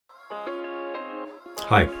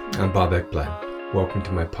Hi, I'm Bob Ekblad. Welcome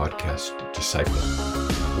to my podcast, Disciple,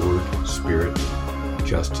 Word, Spirit,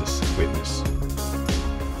 Justice, Witness.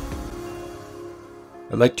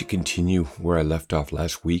 I'd like to continue where I left off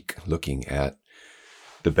last week, looking at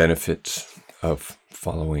the benefits of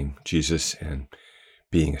following Jesus and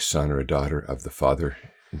being a son or a daughter of the Father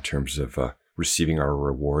in terms of receiving our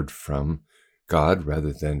reward from God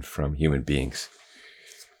rather than from human beings.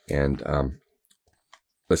 And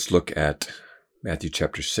let's look at Matthew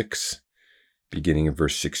chapter 6, beginning in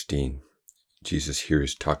verse 16. Jesus here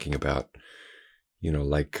is talking about,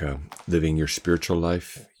 living your spiritual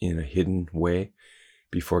life in a hidden way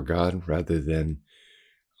before God rather than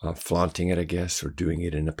flaunting it, I guess, or doing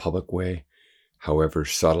it in a public way, however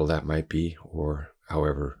subtle that might be or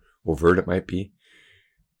however overt it might be.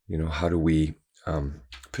 How do we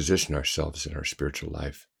position ourselves in our spiritual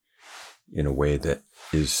life in a way that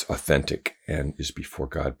is authentic and is before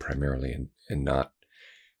God primarily and not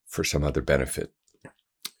for some other benefit?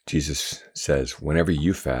 Jesus says, whenever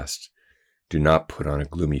you fast, do not put on a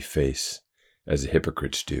gloomy face as the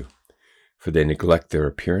hypocrites do, for they neglect their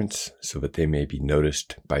appearance so that they may be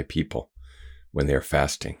noticed by people when they are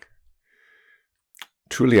fasting.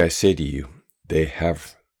 Truly I say to you, they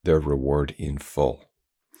have their reward in full.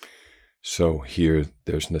 So here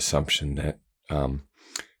there's an assumption that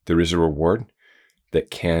there is a reward that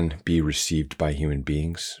can be received by human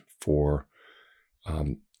beings for,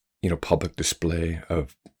 public display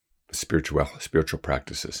of spiritual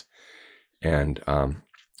practices, and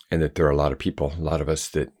that there are a lot of us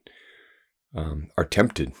that are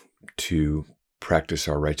tempted to practice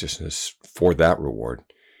our righteousness for that reward,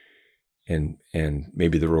 and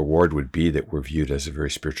maybe the reward would be that we're viewed as a very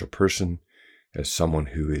spiritual person, as someone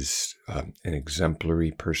who is an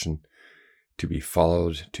exemplary person to be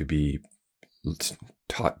followed, to be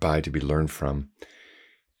taught by, to be learned from,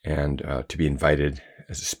 and to be invited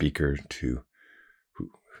as a speaker to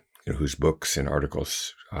whose books and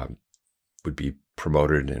articles would be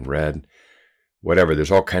promoted and read. Whatever,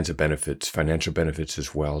 there's all kinds of benefits, financial benefits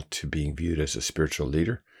as well, to being viewed as a spiritual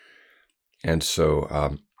leader. And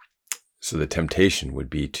so the temptation would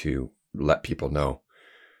be to let people know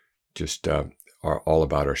just are all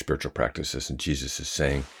about our spiritual practices. And Jesus is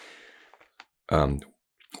saying,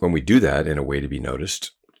 when we do that in a way to be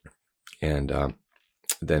noticed, and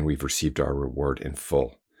then we've received our reward in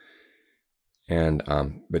full. And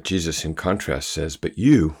but Jesus, in contrast, says, but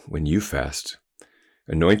you, when you fast,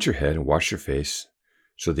 anoint your head and wash your face,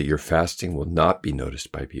 so that your fasting will not be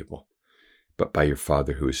noticed by people, but by your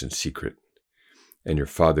Father who is in secret. And your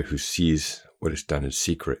Father who sees what is done in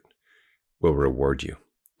secret will reward you.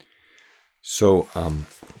 So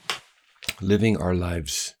living our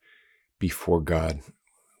lives before God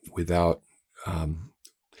without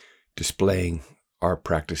displaying our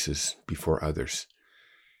practices before others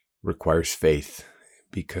requires faith,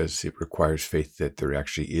 because it requires faith that there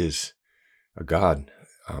actually is a God,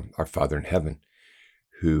 our Father in heaven,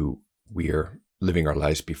 who we are living our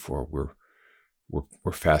lives before.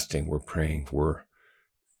 We're fasting, we're praying, we're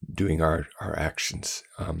doing our actions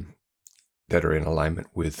that are in alignment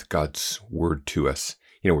with God's word to us.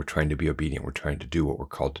 We're trying to be obedient. We're trying to do what we're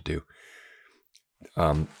called to do.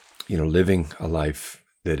 Living a life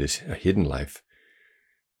that is a hidden life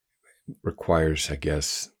requires, I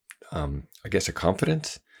guess, a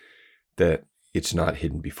confidence that it's not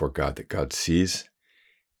hidden before God, that God sees,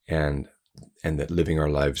 and that living our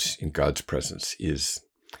lives in God's presence is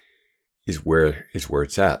where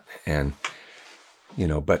it's at. And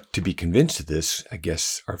but to be convinced of this, I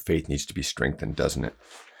guess our faith needs to be strengthened, doesn't it?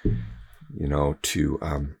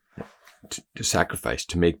 To sacrifice,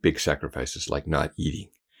 to make big sacrifices like not eating,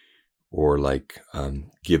 or like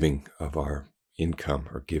giving of our income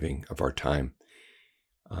or giving of our time,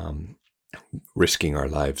 risking our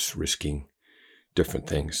lives, risking different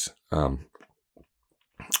things. I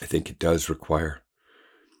think it does require,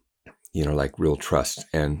 real trust.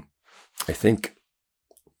 And I think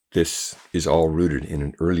this is all rooted in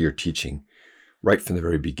an earlier teaching right from the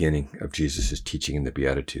very beginning of Jesus' teaching in the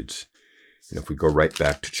Beatitudes. And if we go right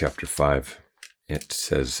back to chapter 5, it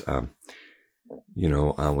says,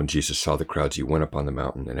 when Jesus saw the crowds, he went up on the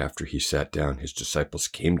mountain, and after he sat down, his disciples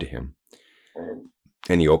came to him,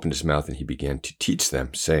 and he opened his mouth and he began to teach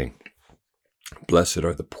them, saying, blessed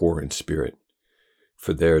are the poor in spirit,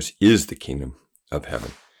 for theirs is the kingdom of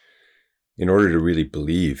heaven. In order to really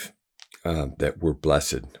believe that we're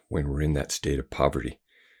blessed when we're in that state of poverty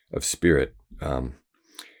of spirit,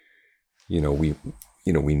 we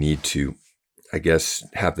need to, I guess,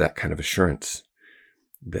 have that kind of assurance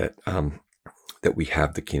that that we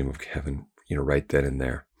have the kingdom of heaven, right then and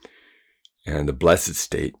there. And the blessed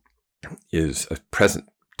state is a present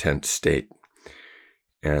tense state.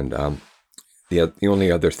 And the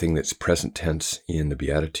only other thing that's present tense in the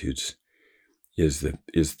Beatitudes is the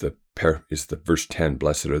verse 10.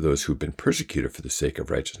 Blessed are those who've been persecuted for the sake of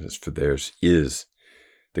righteousness, for theirs is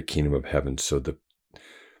the kingdom of heaven. So the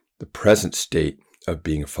present state of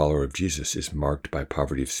being a follower of Jesus is marked by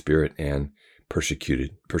poverty of spirit and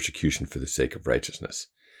persecution for the sake of righteousness.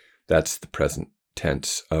 That's the present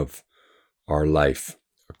tense of our life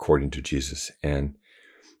according to Jesus. And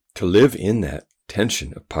to live in that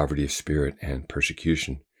tension of poverty of spirit and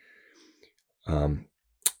persecution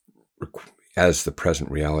as the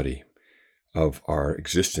present reality of our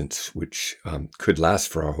existence, which could last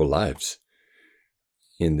for our whole lives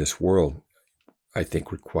in this world, I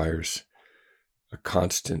think requires a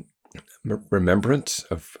constant remembrance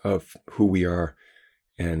of who we are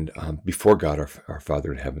and before God, our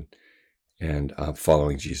Father in heaven, and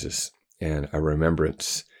following Jesus, and a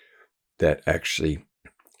remembrance that actually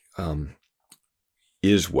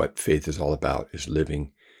is what faith is all about, is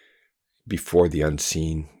living before the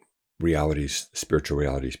unseen realities, spiritual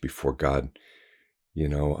realities, before God,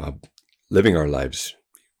 living our lives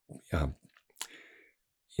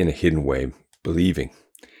in a hidden way, believing.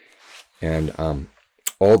 And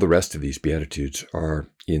all the rest of these Beatitudes are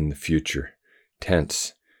in the future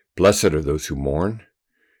tense. Blessed are those who mourn,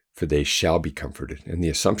 for they shall be comforted. And the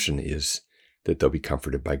assumption is that they'll be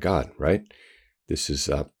comforted by God, right? This is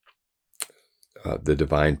the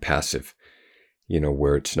divine passive,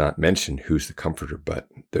 where it's not mentioned who's the comforter, but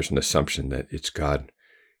there's an assumption that it's God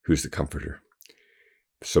who's the comforter.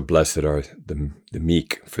 So blessed are the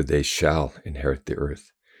meek, for they shall inherit the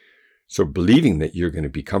earth. So believing that you're going to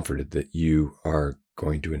be comforted, that you are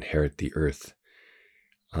going to inherit the earth,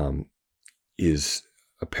 is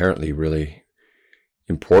apparently really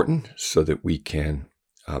important so that we can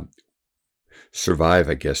survive,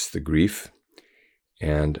 I guess, the grief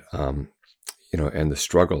and and the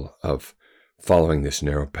struggle of following this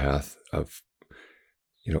narrow path of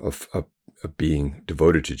being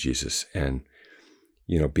devoted to Jesus and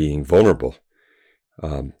being vulnerable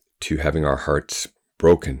to having our hearts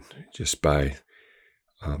broken just by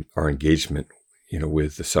our engagement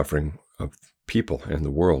with the suffering of people and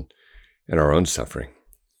the world and our own suffering.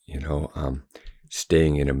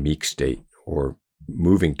 Staying in a meek state or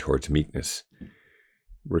moving towards meekness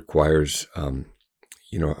requires a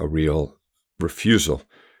real refusal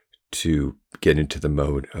to get into the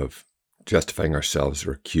mode of justifying ourselves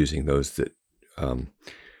or accusing those that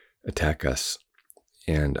attack us.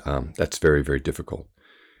 And that's very, very difficult.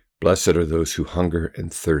 Blessed are those who hunger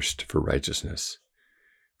and thirst for righteousness,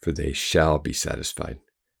 for they shall be satisfied.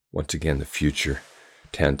 Once again, the future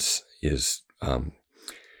tense is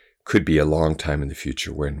could be a long time in the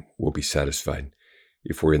future when we'll be satisfied.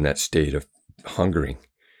 If we're in that state of hungering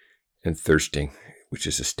and thirsting, which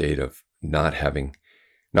is a state of not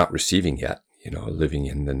receiving yet, living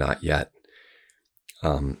in the not yet.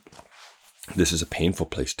 This is a painful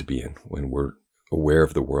place to be in when we're aware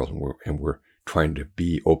of the world and we're trying to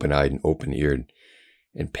be open-eyed and open-eared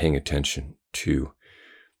and paying attention to,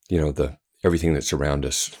 everything that's around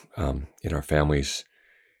us, in our families,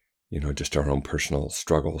 just our own personal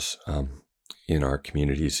struggles, in our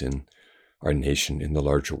communities, in our nation, in the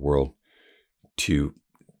larger world, to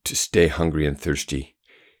stay hungry and thirsty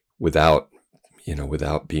without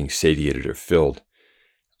being satiated or filled.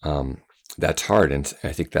 That's hard. And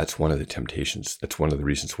I think that's one of the temptations. That's one of the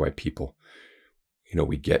reasons why people,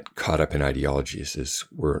 we get caught up in ideologies, is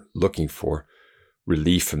we're looking for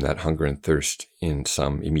relief from that hunger and thirst in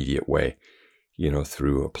some immediate way,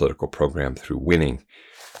 through a political program, through winning,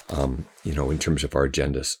 in terms of our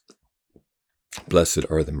agendas. Blessed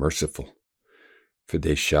are the merciful, for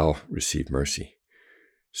they shall receive mercy.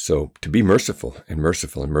 So to be merciful and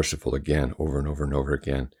merciful and merciful again, over and over and over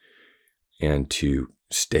again, and to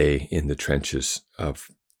stay in the trenches of,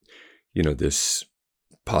 this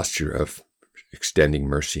posture of extending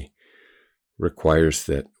mercy requires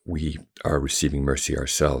that we are receiving mercy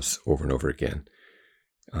ourselves over and over again.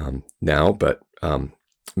 Now, but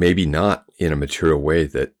maybe not in a material way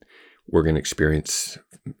that we're going to experience,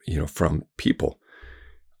 from people.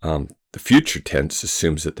 The future tense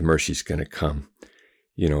assumes that the mercy is going to come,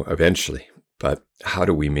 eventually. But how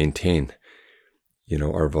do we maintain,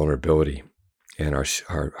 our vulnerability and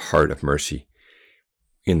our heart of mercy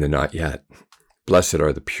in the not yet? Blessed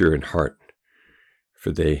are the pure in heart,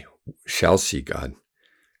 for they shall see God.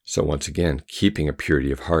 So once again, keeping a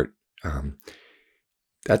purity of heart,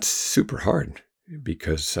 that's super hard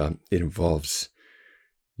because it involves,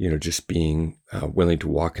 just being willing to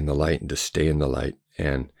walk in the light and to stay in the light.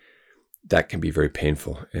 And that can be very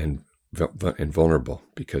painful. And and vulnerable,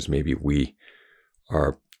 because maybe we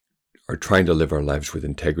are trying to live our lives with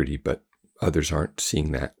integrity, but others aren't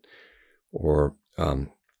seeing that, or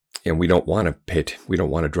and we don't want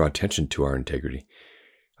to draw attention to our integrity,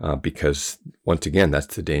 because once again,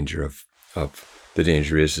 that's the danger of the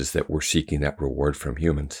danger is that we're seeking that reward from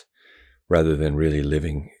humans rather than really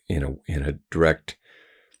living in a direct,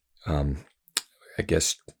 I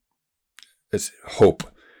guess, it's hope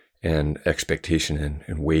and expectation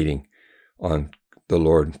and waiting on the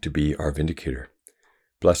Lord to be our vindicator.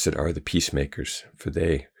 Blessed are the peacemakers, for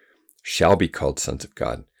they shall be called sons of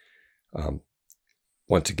God.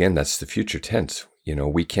 Once again, that's the future tense.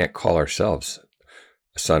 We can't call ourselves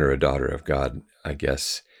a son or a daughter of God, I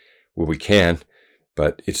guess. Well, we can,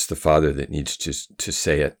 but it's the Father that needs to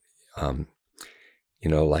say it.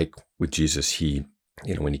 Like with Jesus, he,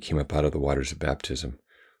 when he came up out of the waters of baptism,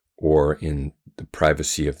 or in the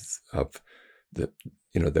privacy of the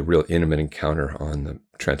real intimate encounter on the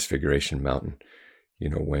Transfiguration Mountain,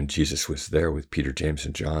 when Jesus was there with Peter, James,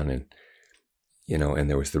 and John, and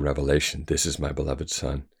there was the revelation, this is my beloved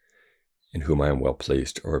Son, in whom I am well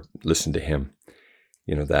pleased, or listen to him.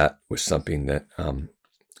 That was something that,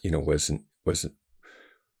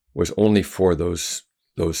 was only for those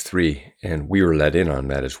three, and we were let in on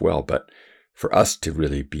that as well. But for us to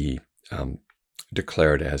really be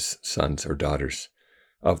declared as sons or daughters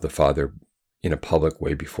of the Father in a public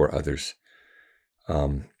way before others,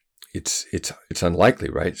 it's unlikely,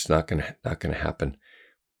 right? It's not gonna happen.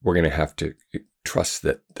 We're gonna have to trust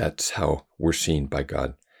that that's how we're seen by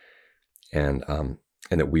God, and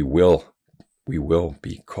that we will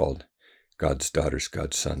be called God's daughters,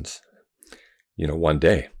 God's sons, one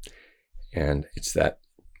day. And it's that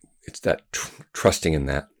trusting in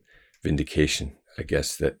that vindication, I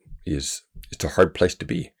guess, it's a hard place to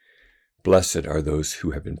be. Blessed are those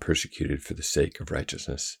who have been persecuted for the sake of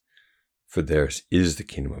righteousness, for theirs is the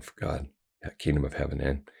kingdom of God, that kingdom of heaven.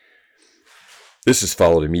 And this is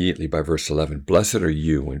followed immediately by verse 11. Blessed are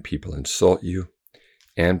you when people insult you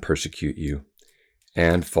and persecute you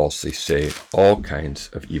and falsely say all kinds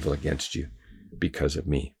of evil against you because of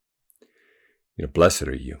me. Blessed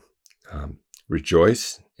are you.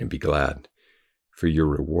 Rejoice and be glad, for your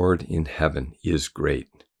reward in heaven is great.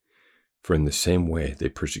 For in the same way they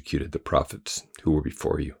persecuted the prophets who were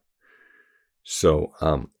before you. So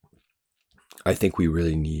I think we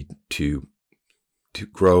really need to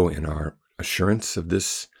grow in our assurance of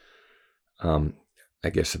this. I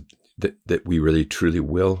guess that we really truly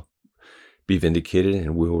will be vindicated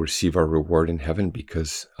and will receive our reward in heaven,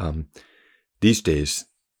 because these days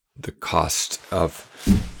the cost of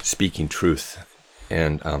speaking truth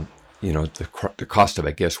and the cost of,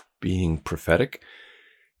 I guess, being prophetic,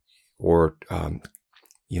 or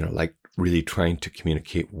like really trying to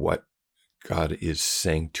communicate what God is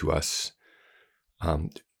saying to us,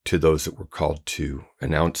 to those that we're called to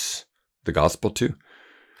announce the gospel to,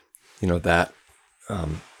 that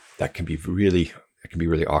can be really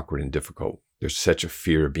awkward and difficult. There's such a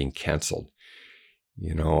fear of being canceled.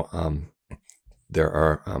 There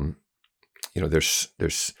are,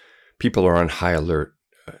 there's people are on high alert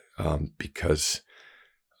because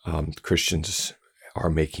Christians are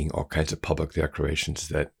making all kinds of public declarations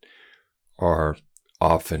that are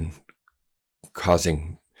often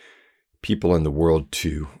causing people in the world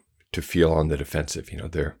to feel on the defensive.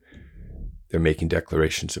 They're making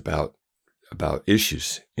declarations about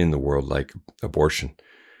issues in the world, like abortion,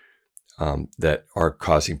 that are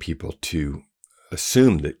causing people to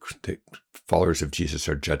assume that followers of Jesus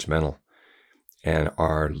are judgmental and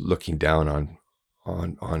are looking down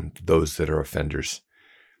on those that are offenders,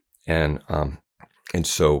 and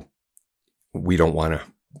so we don't want to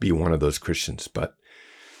be one of those Christians. But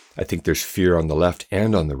I think there's fear on the left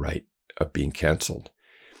and on the right of being canceled,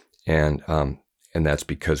 and that's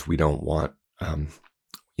because we don't want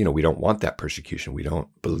we don't want that persecution. We don't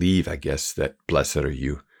believe, I guess, that blessed are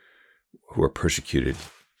you who are persecuted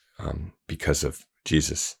because of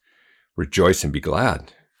Jesus. Rejoice and be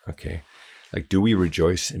glad. Okay. Like, do we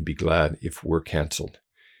rejoice and be glad if we're canceled?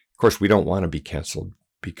 Of course, we don't want to be canceled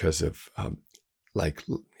because of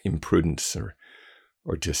imprudence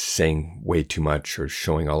or just saying way too much or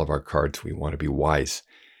showing all of our cards. We want to be wise.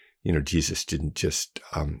 Jesus didn't just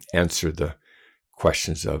answer the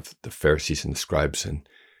questions of the Pharisees and the scribes and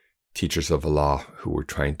teachers of the law who were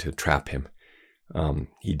trying to trap him.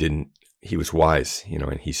 He didn't. He was wise,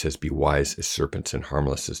 and he says, be wise as serpents and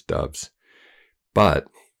harmless as doves. But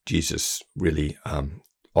Jesus really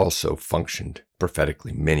also functioned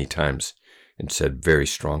prophetically many times and said very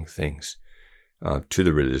strong things to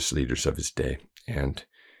the religious leaders of his day. And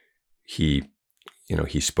he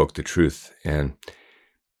spoke the truth. And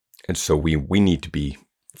And so we need to be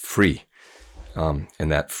free. And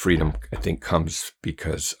that freedom, I think, comes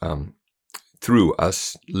because through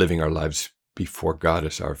us living our lives before God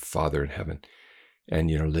as our Father in heaven, and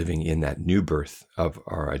living in that new birth of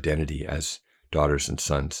our identity as daughters and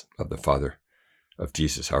sons of the Father, of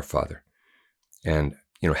Jesus, our Father. And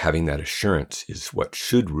having that assurance is what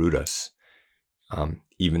should root us,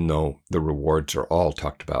 even though the rewards are all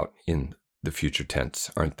talked about in the future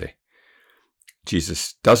tense, aren't they?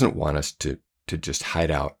 Jesus doesn't want us to just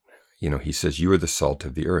hide out. He says, you are the salt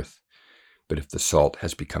of the earth. But if the salt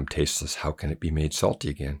has become tasteless, how can it be made salty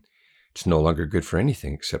again? It's no longer good for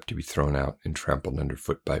anything except to be thrown out and trampled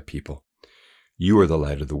underfoot by people. You are the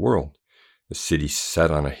light of the world. The city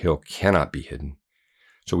set on a hill cannot be hidden.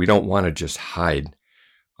 So we don't want to just hide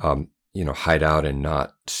out and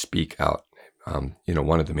not speak out.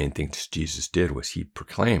 One of the main things Jesus did was he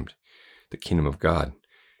proclaimed the kingdom of God.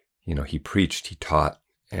 He preached, he taught,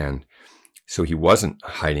 and so he wasn't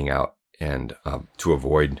hiding out and to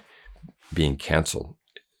avoid being canceled.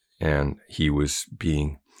 And he was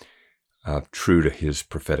being true to his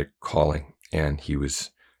prophetic calling, and he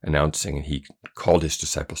was announcing, and he called his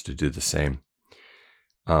disciples to do the same.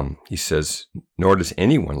 He says, nor does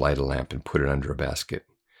anyone light a lamp and put it under a basket,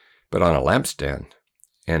 but on a lampstand,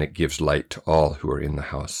 and it gives light to all who are in the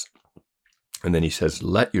house. And then he says,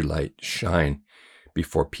 let your light shine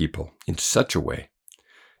before people in such a way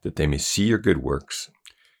that they may see your good works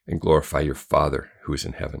and glorify your Father who is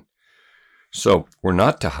in heaven. So we're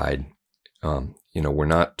not to hide, we're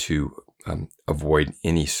not to avoid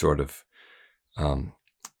any sort of,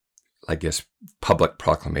 public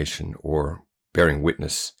proclamation or bearing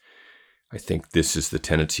witness. I think this is the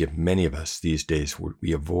tendency of many of us these days, where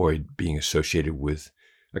we avoid being associated with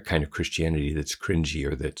a kind of Christianity that's cringy,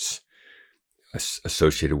 or that's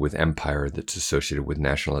associated with empire, that's associated with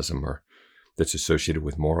nationalism, or that's associated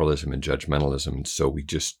with moralism and judgmentalism. And so we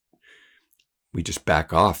just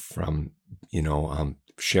back off from,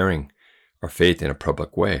 sharing our faith in a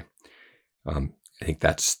public way. I think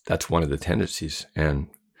that's one of the tendencies, and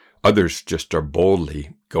others just are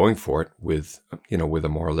boldly going for it with a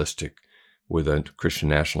moralistic, with a Christian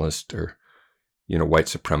nationalist or, white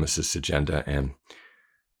supremacist agenda. And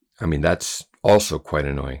I mean, that's also quite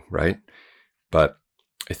annoying, right? But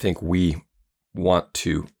I think we want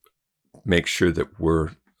to make sure that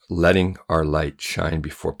we're letting our light shine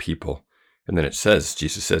before people. And then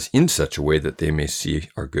Jesus says, in such a way that they may see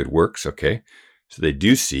our good works, okay? So they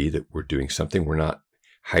do see that we're doing something. We're not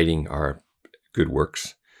hiding our good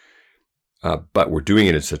works, but we're doing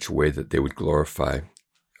it in such a way that they would glorify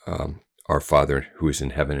our Father who is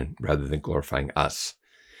in heaven, rather than glorifying us.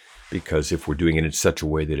 Because if we're doing it in such a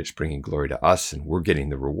way that it's bringing glory to us and we're getting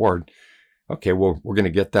the reward, okay, well, we're going to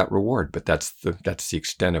get that reward, but that's the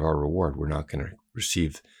extent of our reward. We're not going to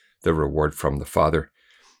receive the reward from the Father.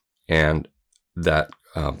 And that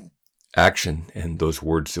action and those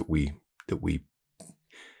words that we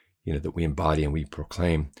embody and we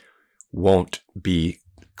proclaim won't be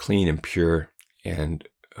clean and pure and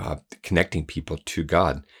connecting people to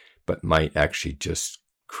God, but might actually just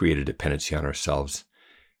create a dependency on ourselves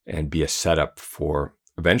and be a setup for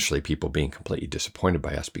eventually people being completely disappointed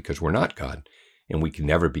by us, because we're not God, and we can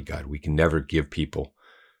never be God. We can never give people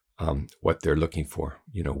what they're looking for.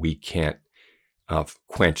 We can't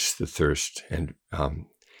quench the thirst and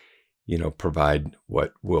provide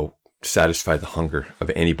what will satisfy the hunger of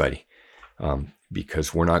anybody,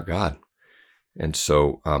 because we're not God. And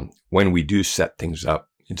so when we do set things up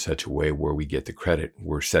in such a way where we get the credit,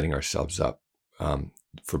 we're setting ourselves up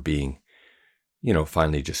for being,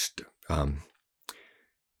 finally just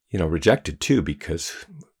rejected too, because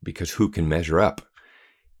who can measure up?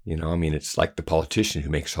 It's like the politician who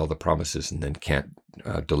makes all the promises and then can't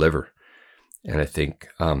deliver. And I think,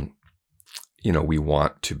 we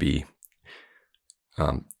want to be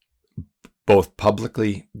both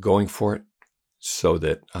publicly going for it, so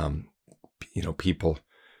that, people,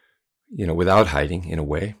 without hiding, in a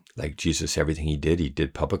way, like Jesus, everything he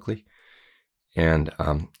did publicly. And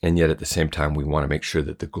yet at the same time, we want to make sure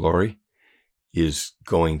that the glory is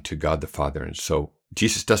going to God the Father. And so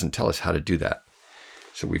Jesus doesn't tell us how to do that.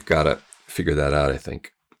 So we've got to figure that out, I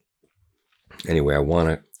think. Anyway, I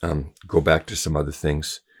want to go back to some other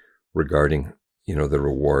things regarding, the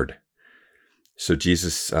reward. So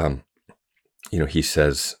Jesus, he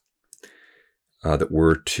says that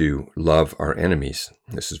we're to love our enemies.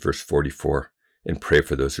 This is verse 44, and pray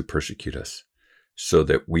for those who persecute us, so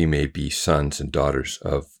that we may be sons and daughters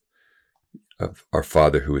of our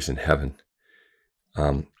Father who is in heaven.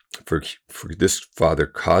 For this Father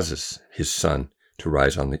causes his Son to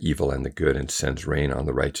rise on the evil and the good, and sends rain on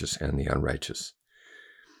the righteous and the unrighteous.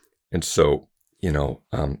 And so,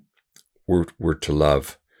 we're to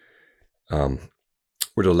love,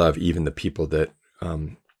 even the people that,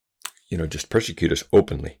 just persecute us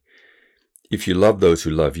openly. If you love those who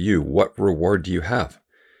love you, what reward do you have?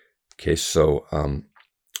 Okay, so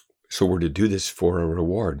we're to do this for a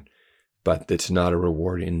reward, but it's not a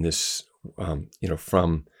reward in this,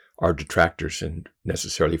 from our detractors and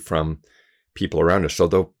necessarily from people around us.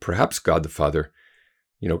 Although perhaps God the Father,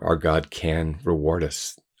 our God can reward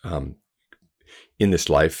us in this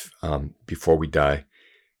life before we die,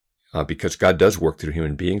 because God does work through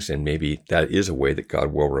human beings, and maybe that is a way that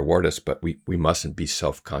God will reward us, but we mustn't be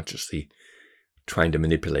self-consciously trying to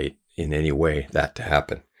manipulate in any way that to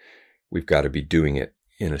happen. We've got to be doing it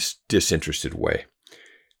in a disinterested way.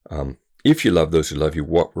 If you love those who love you,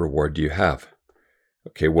 what reward do you have?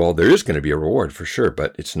 Okay, well, there is going to be a reward for sure,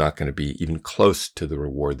 but it's not going to be even close to the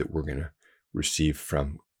reward that we're going to receive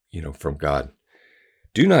from God.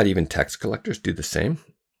 Do not even tax collectors do the same?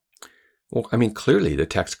 Well, clearly the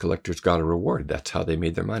tax collectors got a reward. That's how they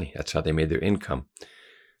made their money. That's how they made their income.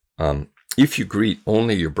 If you greet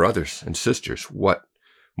only your brothers and sisters, what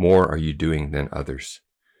more are you doing than others?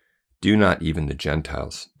 Do not even the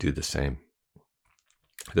Gentiles do the same?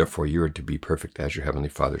 Therefore, you are to be perfect as your heavenly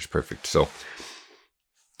Father is perfect. So,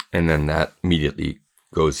 and then that immediately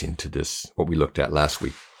goes into this, what we looked at last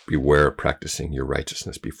week. Beware of practicing your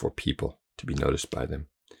righteousness before people to be noticed by them.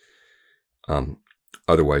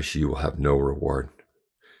 Otherwise, you will have no reward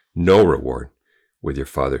with your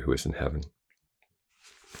Father who is in heaven.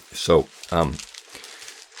 So,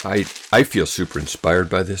 I feel super inspired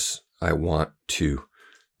by this. I want to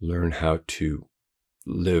learn how to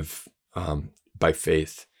live by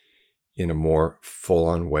faith in a more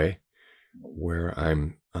full-on way, where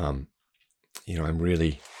I'm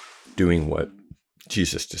really doing what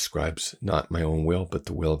Jesus describes, not my own will, but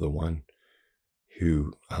the will of the one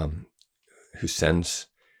who sends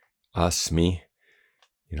me.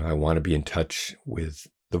 I want to be in touch with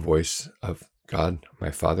the voice of God, my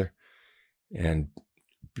Father, and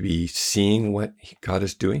be seeing what God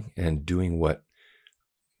is doing and doing what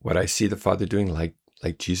I see the Father doing, like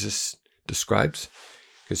Jesus describes,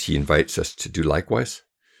 because he invites us to do likewise.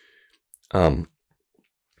 I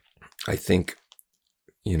think,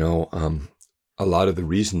 a lot of the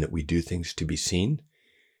reason that we do things to be seen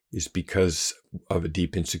is because of a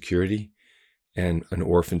deep insecurity and an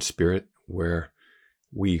orphan spirit, where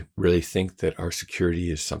we really think that our security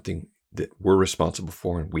is something that we're responsible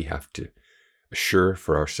for and we have to assure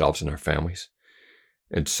for ourselves and our families.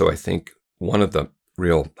 And so I think one of the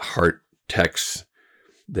real heart texts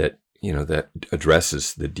that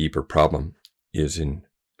addresses the deeper problem is in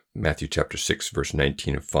Matthew chapter 6, verse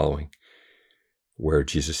 19 and following, where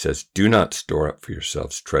Jesus says, "Do not store up for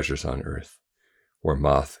yourselves treasures on earth, where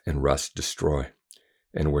moth and rust destroy,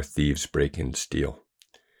 and where thieves break in and steal."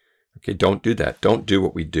 Okay, don't do that. Don't do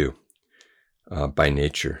what we do by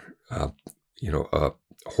nature.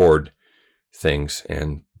 Hoard things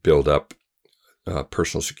and build up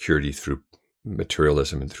personal security through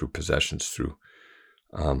materialism and through possessions, through,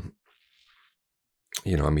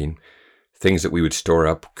 things that we would store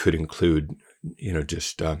up could include,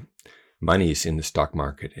 just monies in the stock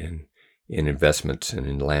market and in investments and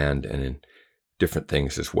in land and in different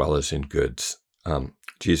things as well as in goods.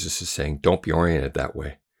 Jesus is saying, don't be oriented that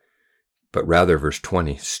way, but rather, verse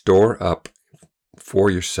 20, store up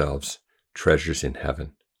for yourselves treasures in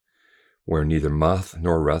heaven, where neither moth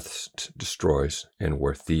nor rust destroys, and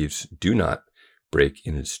where thieves do not break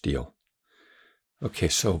in and steal. Okay,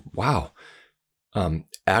 so wow.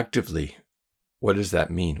 Actively, what does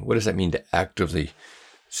that mean? What does that mean to actively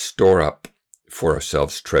store up for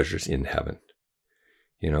ourselves treasures in heaven?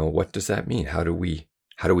 What does that mean? How do we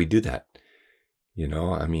do that?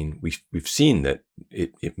 We've seen that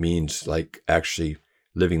it means like actually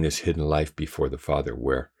living this hidden life before the Father,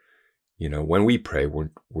 where, when we pray,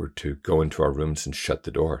 we're to go into our rooms and shut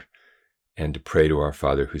the door and to pray to our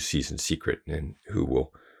Father who sees in secret and who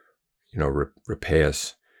will, repay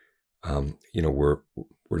us. We're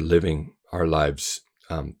living our lives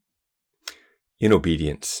in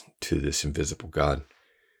obedience to this invisible God,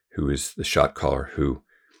 who is the shot caller, who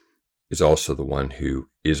is also the one who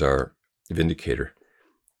is our vindicator.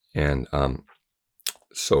 And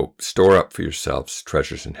so store up for yourselves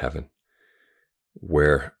treasures in heaven,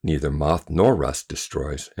 where neither moth nor rust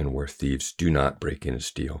destroys, and where thieves do not break in and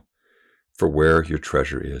steal. For where your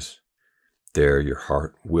treasure is, there your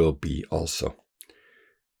heart will be also.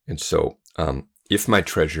 And so, if my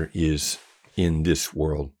treasure is in this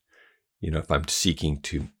world, if I'm seeking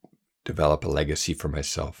to develop a legacy for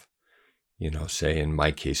myself, say in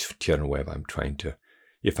my case, Tierra Nueva,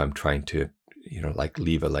 if I'm trying to like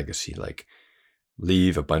leave a legacy, like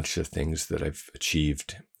leave a bunch of things that I've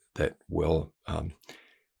achieved that will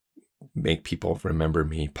make people remember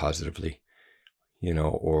me positively,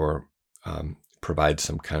 or provide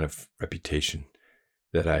some kind of reputation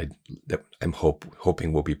that I'm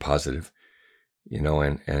hoping will be positive,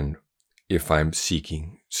 and if I'm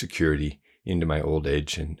seeking security into my old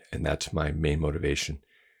age, and that's my main motivation,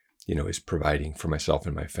 is providing for myself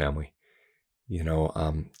and my family, in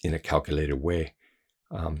a calculated way,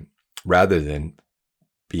 rather than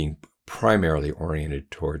being primarily oriented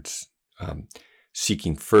towards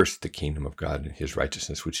seeking first the kingdom of God and his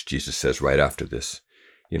righteousness, which Jesus says right after this,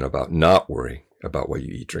 about not worrying about what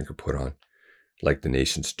you eat, drink, or put on, like the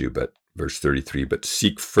nations do. But verse 33, but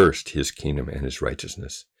seek first his kingdom and his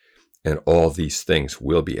righteousness, and all these things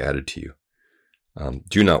will be added to you.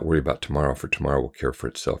 Do not worry about tomorrow, for tomorrow will care for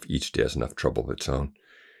itself. Each day has enough trouble of its own.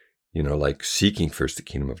 Like seeking first the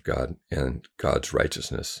kingdom of God and God's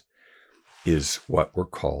righteousness is what we're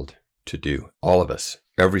called to do. All of us,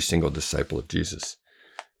 every single disciple of Jesus.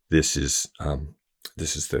 This is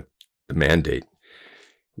the mandate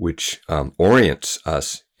which orients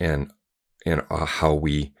us and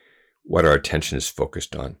what our attention is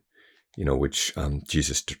focused on. Which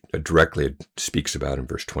Jesus directly speaks about in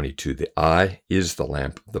verse 22. The eye is the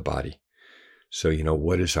lamp of the body. So,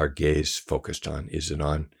 what is our gaze focused on? Is it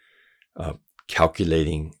on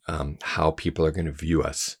calculating how people are going to view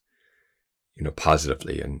us,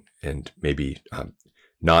 positively, and maybe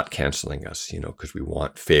not canceling us, because we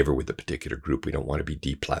want favor with a particular group. We don't want to be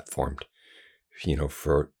deplatformed,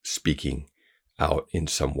 for speaking out in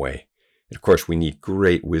some way. And of course, we need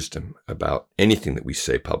great wisdom about anything that we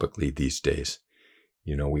say publicly these days.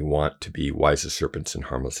 We want to be wise as serpents and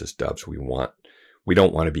harmless as doves. We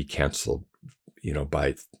don't want to be canceled,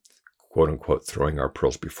 by quote unquote throwing our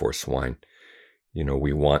pearls before swine.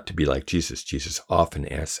 We want to be like Jesus. Jesus often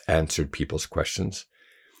answered people's questions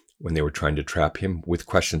when they were trying to trap him with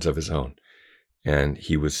questions of his own. And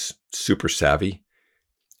he was super savvy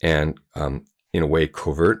and, in a way,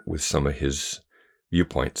 covert with some of his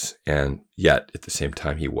viewpoints. And yet, at the same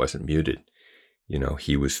time, he wasn't muted.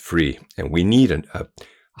 He was free. And we need a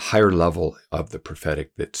higher level of the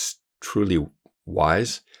prophetic that's truly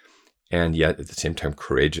wise and yet at the same time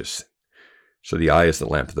courageous. So the eye is the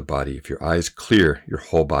lamp of the body. If your eye is clear, your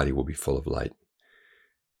whole body will be full of light.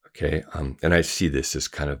 Okay. And I see this as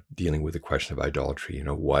kind of dealing with the question of idolatry.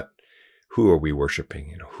 Who are we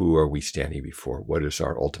worshiping? Who are we standing before? What is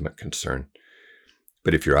our ultimate concern?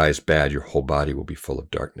 But if your eye is bad, your whole body will be full of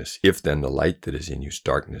darkness. If then the light that is in you is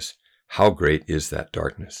darkness, how great is that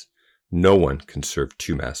darkness? No one can serve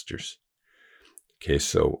two masters. Okay,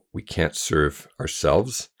 so we can't serve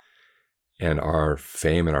ourselves and our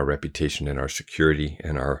fame and our reputation and our security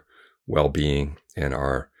and our well-being and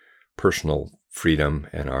our personal freedom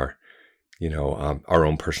and our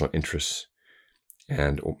own personal interests,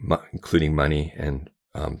 and including money and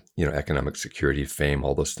economic security, fame,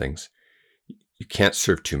 all those things. You can't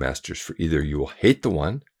serve two masters, for either you will hate the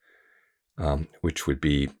one, which would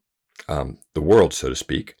be the world, so to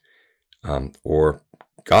speak, or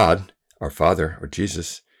God, our Father, or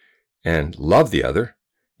Jesus, and love the other.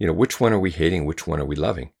 Which one are we hating? Which one are we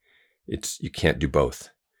loving? You can't do both.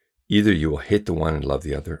 Either you will hate the one and love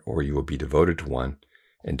the other, or you will be devoted to one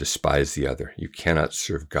and despise the other. You cannot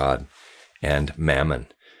serve God and mammon.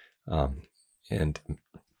 Mammon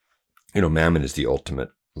is the ultimate,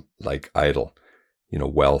 idol,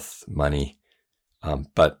 wealth, money.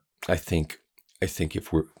 But I think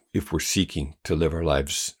if we're seeking to live our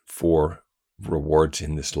lives for rewards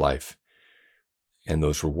in this life, and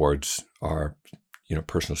those rewards are,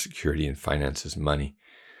 personal security and finances, money,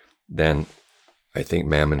 then I think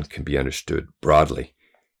mammon can be understood broadly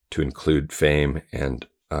to include fame and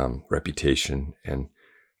reputation and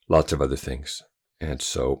lots of other things. And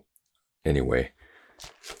so, anyway,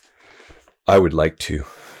 I would like to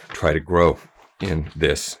try to grow in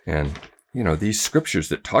this. And, these scriptures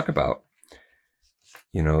that talk about,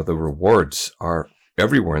 the rewards are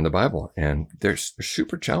everywhere in the Bible, and they're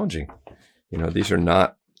super challenging. These are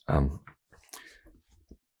not,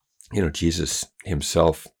 Jesus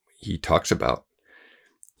himself, he talks about,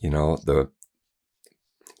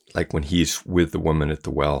 like when he's with the woman at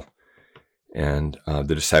the well and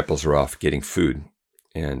the disciples are off getting food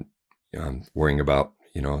and worrying about,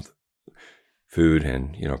 food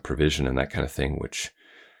and, provision and that kind of thing, which,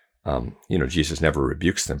 Jesus never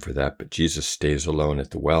rebukes them for that, but Jesus stays alone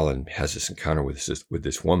at the well and has this encounter with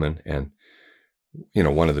this woman. And,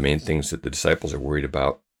 one of the main things that the disciples are worried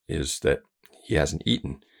about is that he hasn't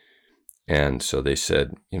eaten. And so they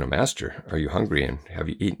said, Master, are you hungry and have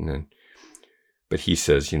you eaten? But he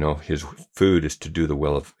says, his food is to do the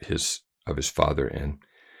will of his Father. And,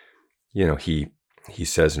 he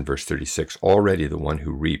says in verse 36, already the one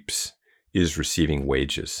who reaps is receiving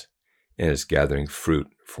wages and is gathering fruit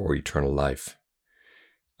for eternal life,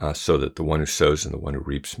 so that the one who sows and the one who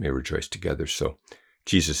reaps may rejoice together. So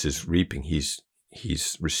Jesus is reaping.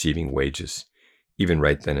 He's receiving wages, even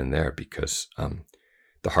right then and there, because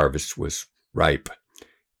the harvest was ripe.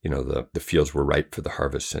 The fields were ripe for the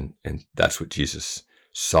harvest, and that's what Jesus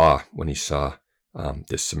saw when he saw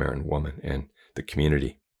this Samaritan woman and the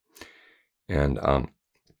community. And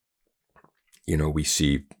we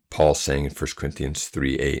see Paul saying in 1 Corinthians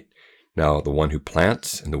 3:8, now the one who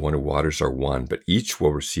plants and the one who waters are one, but each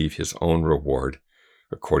will receive his own reward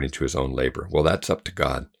according to his own labor. Well, that's up to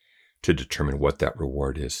God to determine what that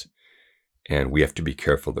reward is. And we have to be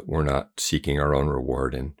careful that we're not seeking our own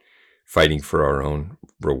reward and fighting for our own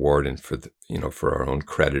reward and for for our own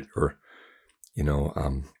credit, or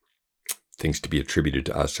things to be attributed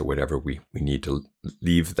to us or whatever. We need to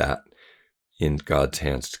leave that in God's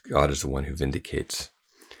hands. God is the one who vindicates.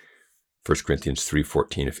 1 Corinthians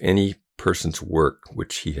 3:14, if any person's work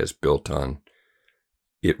which he has built on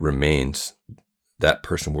it remains, that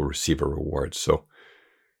person will receive a reward. So,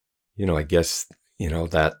 I guess,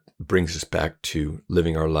 that brings us back to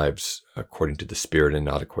living our lives according to the Spirit and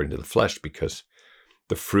not according to the flesh, because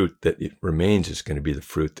the fruit that it remains is going to be the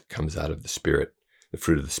fruit that comes out of the Spirit, the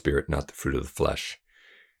fruit of the Spirit, not the fruit of the flesh,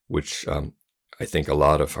 which I think a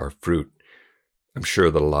lot of our fruit, I'm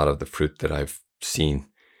sure that a lot of the fruit that I've seen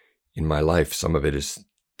in my life, some of it is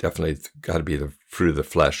definitely got to be the fruit of the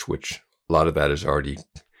flesh, which a lot of that is already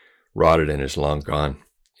rotted and is long gone.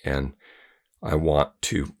 And I want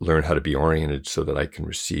to learn how to be oriented so that I can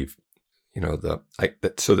receive,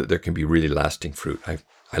 so that there can be really lasting fruit.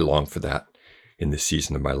 I long for that in this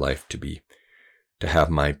season of my life, to have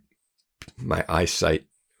my eyesight,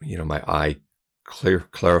 my eye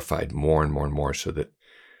clarified more and more and more, so that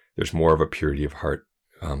there's more of a purity of heart,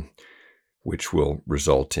 which will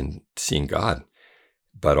result in seeing God,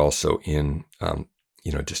 but also in,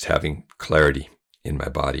 just having clarity in my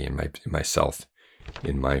body, in myself,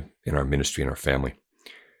 in our ministry, in our family.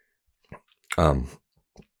 1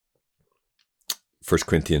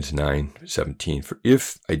 Corinthians 9:17, for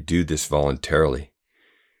if I do this voluntarily,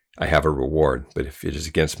 I have a reward, but if it is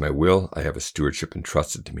against my will, I have a stewardship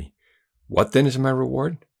entrusted to me. What then is my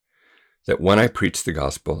reward? That when I preach the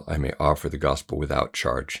gospel, I may offer the gospel without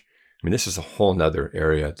charge. I mean, this is a whole nother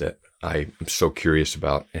area that I am so curious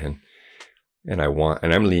about, and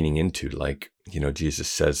I'm leaning into, like, Jesus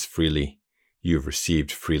says, freely you've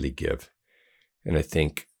received, freely give. And I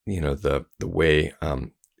think, the way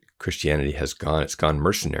Christianity has gone, it's gone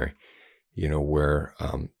mercenary, where,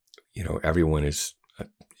 everyone is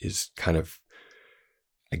kind of,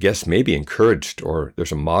 I guess, maybe encouraged, or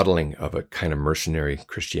there's a modeling of a kind of mercenary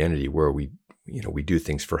Christianity where we do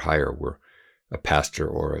things for hire. We're a pastor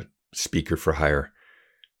or a speaker for hire,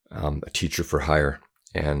 a teacher for hire.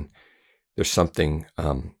 And there's something,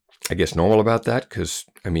 I guess, normal about that, because,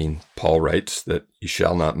 Paul writes that you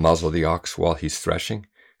shall not muzzle the ox while he's threshing,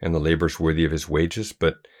 and the labor's worthy of his wages.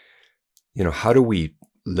 But, how do we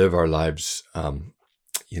live our lives,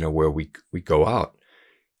 where we go out,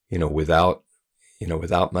 without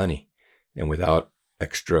money and without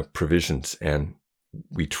extra provisions, and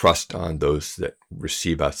we trust on those that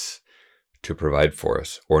receive us to provide for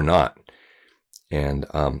us or not. And,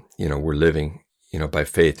 we're living, by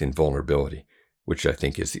faith in vulnerability, which I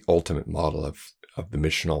think is the ultimate model of the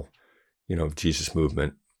missional, Jesus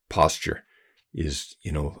movement posture, is,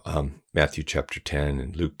 Matthew chapter 10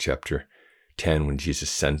 and Luke chapter 10, when Jesus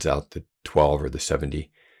sends out the 12 or the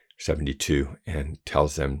 72 and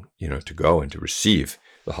tells them, to go and to receive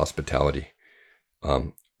the hospitality,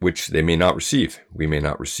 which they may not receive, we may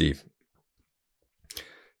not receive.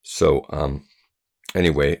 So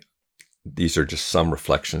anyway, these are just some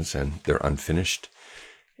reflections, and they're unfinished.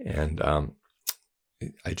 And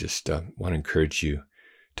I just want to encourage you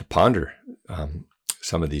to ponder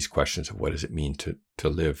some of these questions of what does it mean to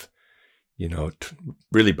live,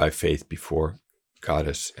 really by faith before God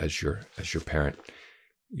as your parent,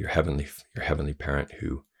 your heavenly parent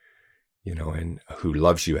who, and who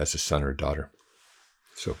loves you as a son or daughter.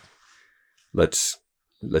 So let's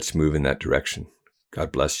move in that direction.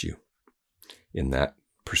 God bless you in that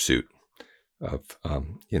pursuit of,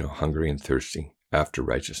 hungry and thirsting after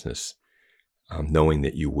righteousness, knowing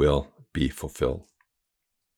that you will be fulfilled.